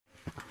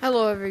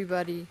Hello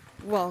everybody,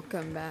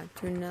 welcome back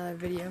to another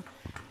video.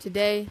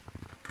 Today,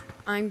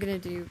 I'm gonna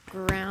do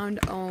ground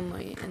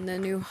only in the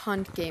new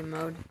hunt game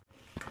mode.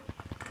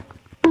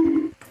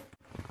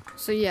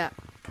 So yeah,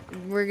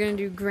 we're gonna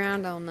do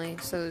ground only,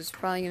 so there's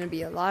probably gonna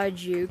be a lot of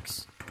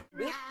jukes.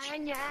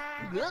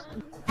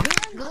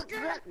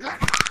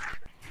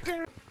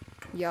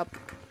 Yup,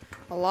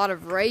 a lot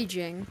of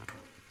raging,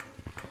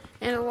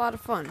 and a lot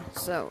of fun,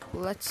 so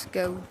let's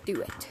go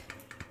do it.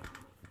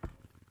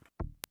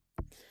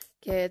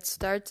 Okay, it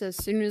starts as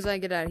soon as I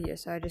get out of here,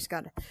 so I just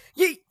gotta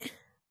yeet!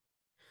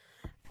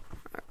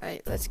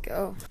 Alright, let's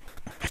go.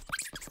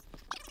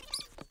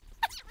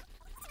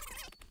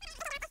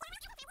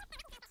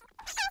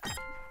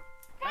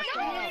 I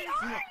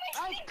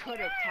could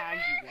have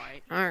tagged you,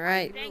 White.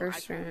 Alright,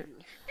 first round. Dude,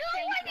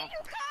 when did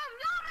you come,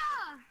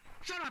 Lola?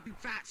 Shut up, you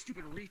fat,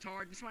 stupid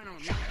retard. This might not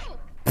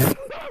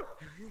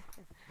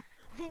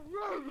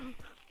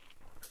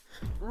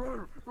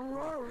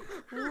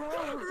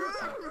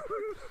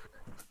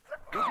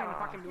What can you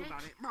fucking do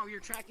about it? Bro, you're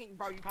tracking.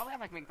 Bro, you probably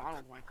have like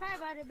McDonald's one. Cry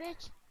about it,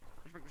 bitch.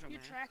 Your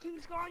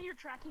tracking's gone, your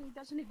tracking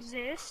doesn't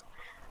exist.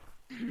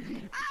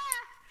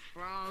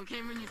 Bro,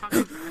 Cameron, you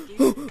fucking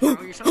tracking.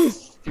 Bro, you're so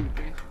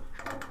stupid.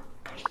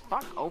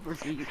 Fuck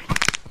overfeed.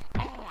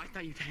 Oh, I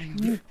thought you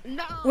tagged me.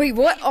 No. Wait,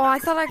 what? Oh, I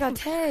thought I got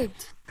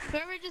tagged.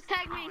 Whoever just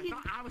tagged me, I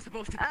thought I was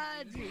supposed to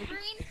tag you.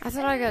 I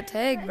thought I got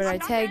tagged, but I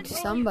tagged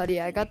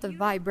somebody. I got the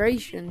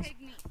vibrations.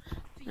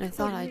 And I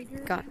thought I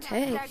got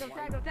tagged. Tag him,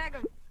 tag him, tag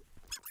him.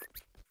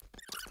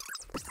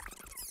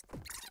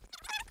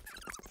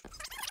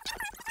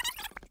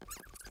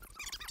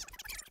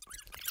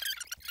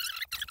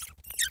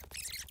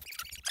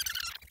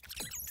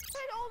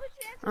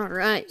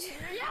 Alright.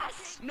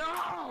 Yes! No!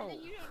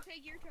 You don't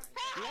take your turn.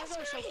 You guys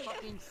are so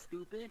fucking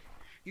stupid.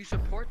 You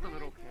support the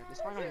little kid.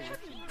 This might not work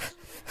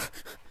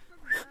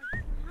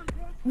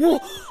for you. Whoa!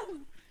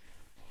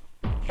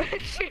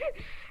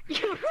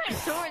 You ran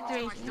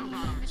towards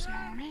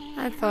me. I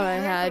thought I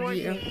had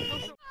you.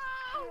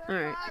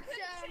 Alright.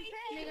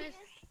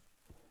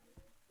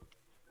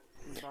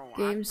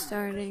 Game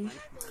starting.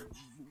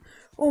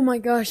 Oh my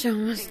gosh, I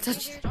almost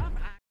touched it.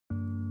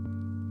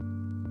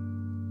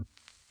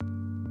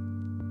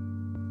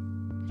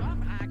 Stop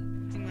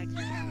acting like you.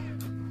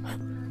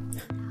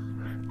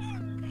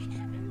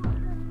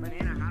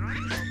 Banana, how do I?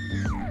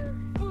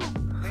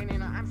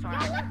 Banana, I'm sorry.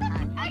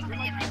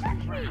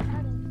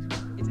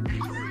 It's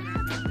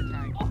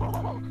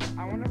I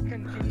want to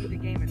continue the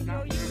game. It's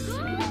not.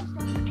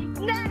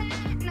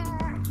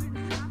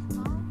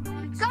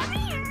 Come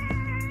here!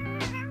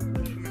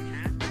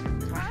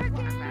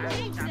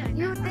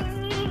 You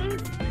think?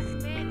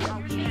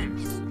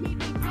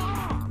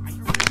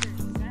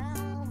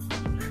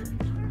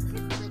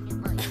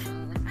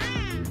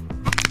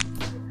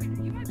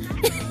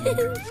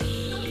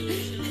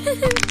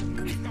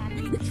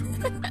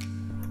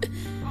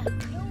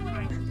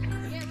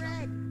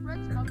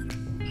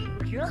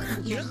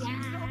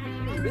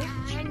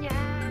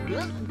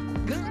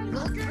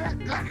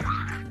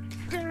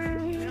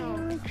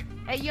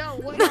 Hey yo,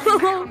 what? No!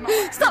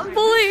 Stop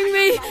bullying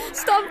me!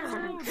 Stop!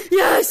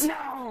 Yes!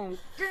 No.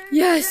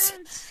 Yes!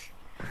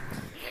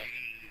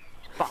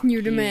 Fuck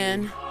You the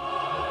man.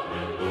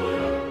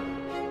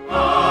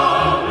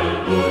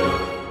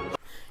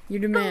 You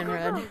the man,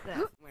 Red. Wait.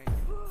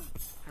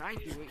 Can I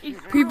do it?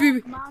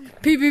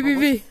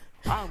 PPPV.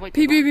 Oh, wait.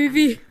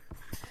 PPPV.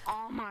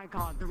 Oh my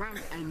god, the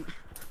round end.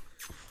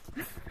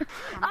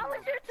 I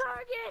was your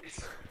target!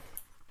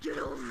 Get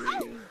over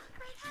here.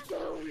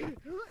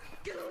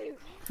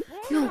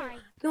 No,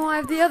 no, I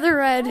have the other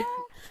red.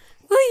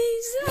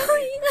 Please,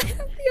 please, I have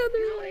the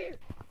other red.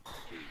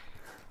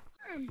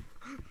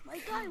 My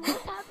God, what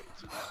happened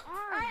to your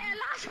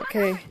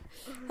arm?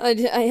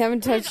 Okay, I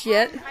haven't touched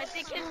yet.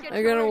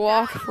 I'm gonna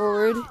walk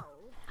forward.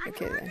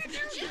 Okay, there.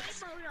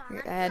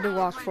 Okay, I had to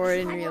walk forward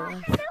in real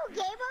life.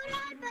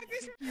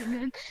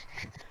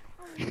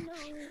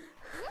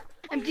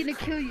 I'm gonna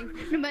kill you,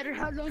 no matter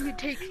how long it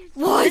takes.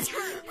 What?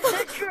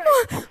 That's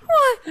right.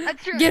 What?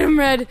 That's right. Get him,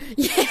 Red.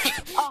 Yeah.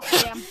 Oh,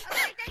 damn.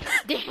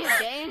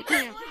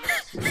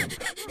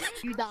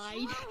 You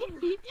died.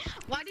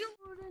 Why do you...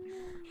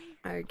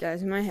 Alright,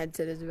 guys, my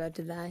headset is about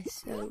to die,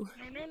 so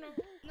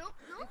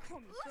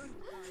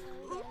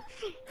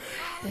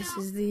this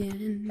is the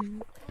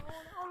end.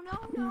 I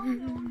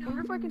wonder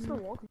if I can still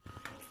walk.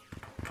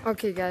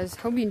 Okay, guys,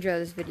 hope you enjoy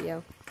this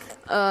video.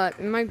 It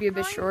might be a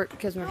bit short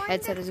because my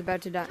headset is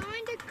about to die.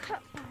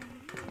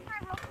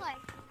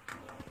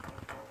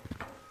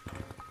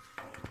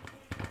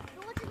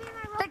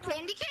 The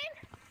candy cane?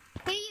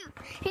 Hey, you.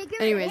 Hey, give me-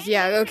 Anyways,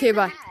 yeah, okay,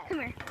 bye.